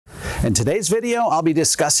In today's video, I'll be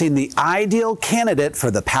discussing the ideal candidate for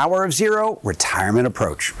the Power of Zero retirement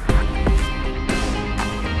approach.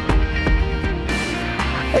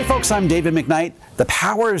 Hey folks, I'm David McKnight. The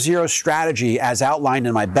Power of Zero strategy, as outlined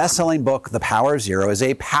in my best-selling book, The Power of Zero, is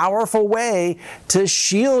a powerful way to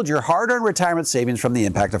shield your hard-earned retirement savings from the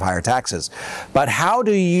impact of higher taxes. But how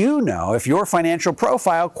do you know if your financial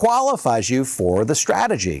profile qualifies you for the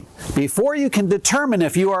strategy? Before you can determine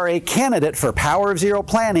if you are a candidate for Power of Zero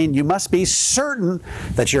planning, you must be certain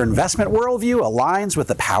that your investment worldview aligns with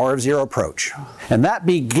the Power of Zero approach. And that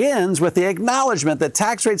begins with the acknowledgement that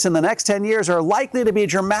tax rates in the next 10 years are likely to be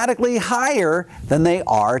dramatically higher than they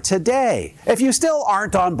are today. If you still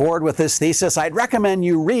aren't on board with this thesis, I'd recommend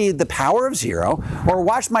you read The Power of Zero or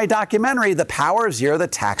watch my documentary, The Power of Zero, The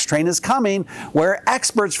Tax Train is Coming, where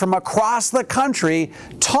experts from across the country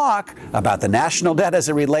talk about the national debt as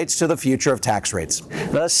it relates to the future of tax rates.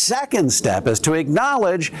 The second step is to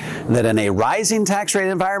acknowledge that in a rising tax rate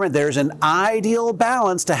environment, there's an ideal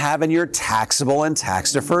balance to have in your taxable and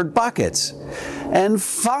tax-deferred buckets. And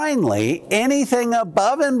finally, anything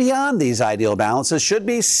above and beyond these ideal balances should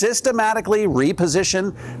be systematically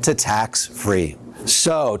repositioned to tax-free.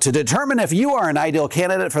 So, to determine if you are an ideal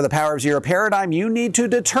candidate for the Power of Zero paradigm, you need to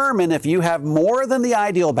determine if you have more than the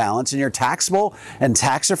ideal balance in your taxable and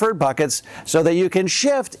tax-deferred buckets so that you can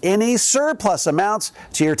shift any surplus amounts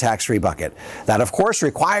to your tax-free bucket. That, of course,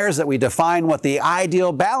 requires that we define what the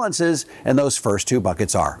ideal balances in those first two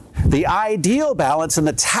buckets are. The ideal balance in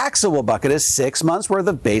the taxable bucket is 6 months worth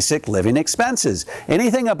of basic living expenses.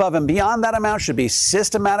 Anything above and beyond that amount should be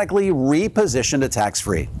systematically repositioned to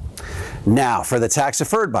tax-free. Now, for the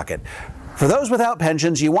tax-deferred bucket. For those without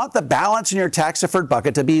pensions, you want the balance in your tax-deferred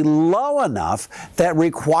bucket to be low enough that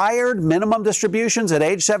required minimum distributions at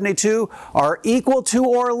age 72 are equal to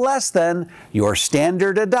or less than your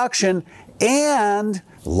standard deduction, and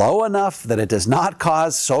low enough that it does not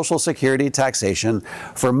cause Social Security taxation.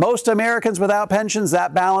 For most Americans without pensions,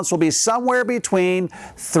 that balance will be somewhere between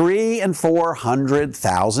 $300,000 and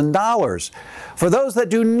 $400,000. For those that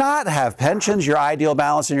do not have pensions, your ideal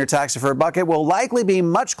balance in your tax-deferred bucket will likely be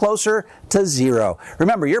much closer to zero.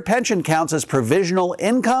 Remember, your pension counts as provisional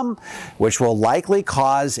income, which will likely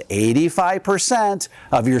cause 85%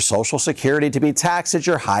 of your Social Security to be taxed at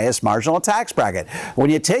your highest marginal tax bracket.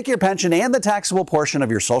 When you take your pension and the taxable portion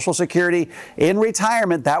of your Social Security in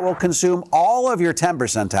retirement, that will consume all of your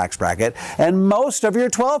 10% tax bracket and most of your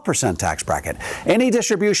 12% tax bracket. Any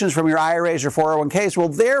distributions from your IRAs or 401ks will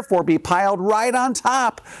therefore be piled right on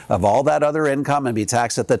top of all that other income and be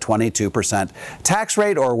taxed at the 22% tax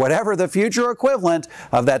rate, or whatever the future equivalent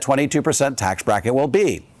of that 22% tax bracket will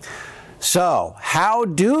be. So, how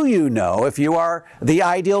do you know if you are the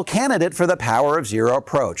ideal candidate for the Power of Zero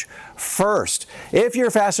approach? First, if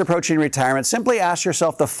you're fast approaching retirement, simply ask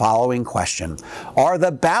yourself the following question. Are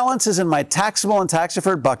the balances in my taxable and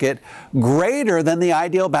tax-deferred bucket greater than the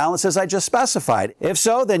ideal balances I just specified? If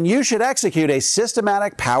so, then you should execute a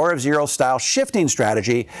systematic Power of Zero style shifting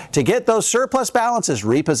strategy to get those surplus balances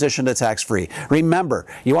repositioned to tax-free. Remember,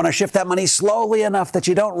 you want to shift that money slowly enough that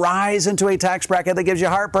you don't rise into a tax bracket that gives you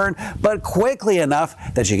heartburn, but quickly enough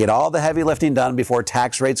that you get all the heavy lifting done before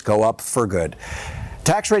tax rates go up for good.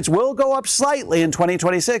 Tax rates will go up slightly in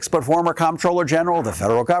 2026, but former Comptroller General of the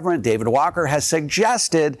federal government, David Walker, has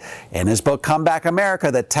suggested in his book, Come Back America,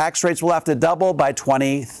 that tax rates will have to double by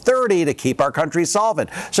 2030 to keep our country solvent.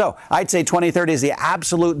 So I'd say 2030 is the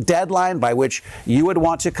absolute deadline by which you would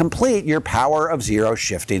want to complete your Power of Zero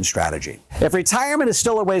shifting strategy. If retirement is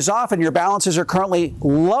still a ways off and your balances are currently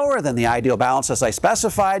lower than the ideal balance as I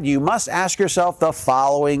specified, you must ask yourself the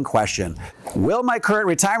following question. Will my current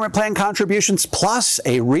retirement plan contributions plus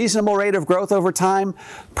a reasonable rate of growth over time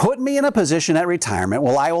put me in a position at retirement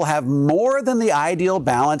where I will have more than the ideal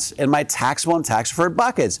balance in my taxable and tax-deferred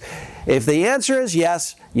buckets? If the answer is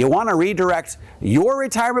yes, you want to redirect your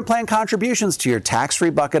retirement plan contributions to your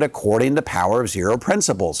tax-free bucket according to Power of Zero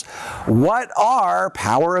principles. What are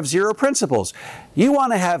Power of Zero principles? You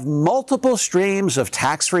want to have multiple streams of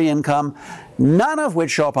tax-free income, none of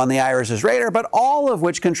which show up on the IRS's radar, but all of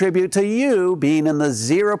which contribute to you being in the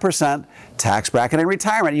 0% tax bracket in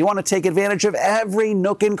retirement. You want to take advantage of every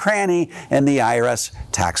nook and cranny in the IRS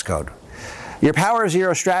tax code. Your Power of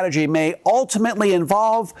Zero strategy may ultimately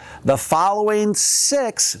involve the following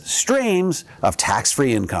 6 streams of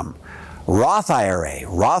tax-free income: Roth IRA,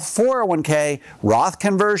 Roth 401k, Roth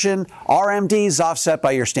conversion, RMDs offset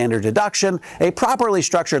by your standard deduction, a properly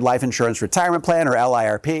structured life insurance retirement plan or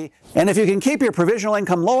LIRP, And if you can keep your provisional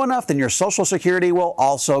income low enough, then your Social Security will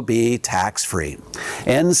also be tax-free.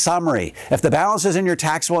 In summary, if the balances in your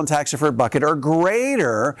taxable and tax-deferred bucket are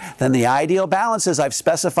greater than the ideal balances I've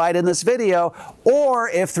specified in this video, or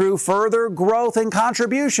if through further growth in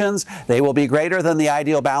contributions, they will be greater than the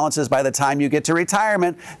ideal balances by the time you get to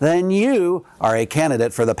retirement, then you are a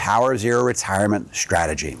candidate for the Power of Zero retirement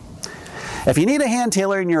strategy. If you need a hand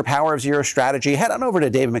tailoring your Power of Zero strategy, head on over to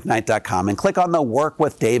davidmcknight.com and click on the Work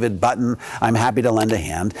with David button. I'm happy to lend a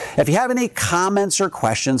hand. If you have any comments or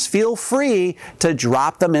questions, feel free to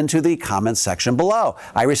drop them into the comments section below.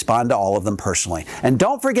 I respond to all of them personally. And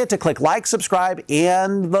don't forget to click like, subscribe,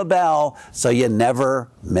 and the bell so you never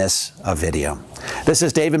miss a video. This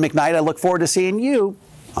is David McKnight. I look forward to seeing you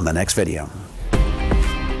on the next video.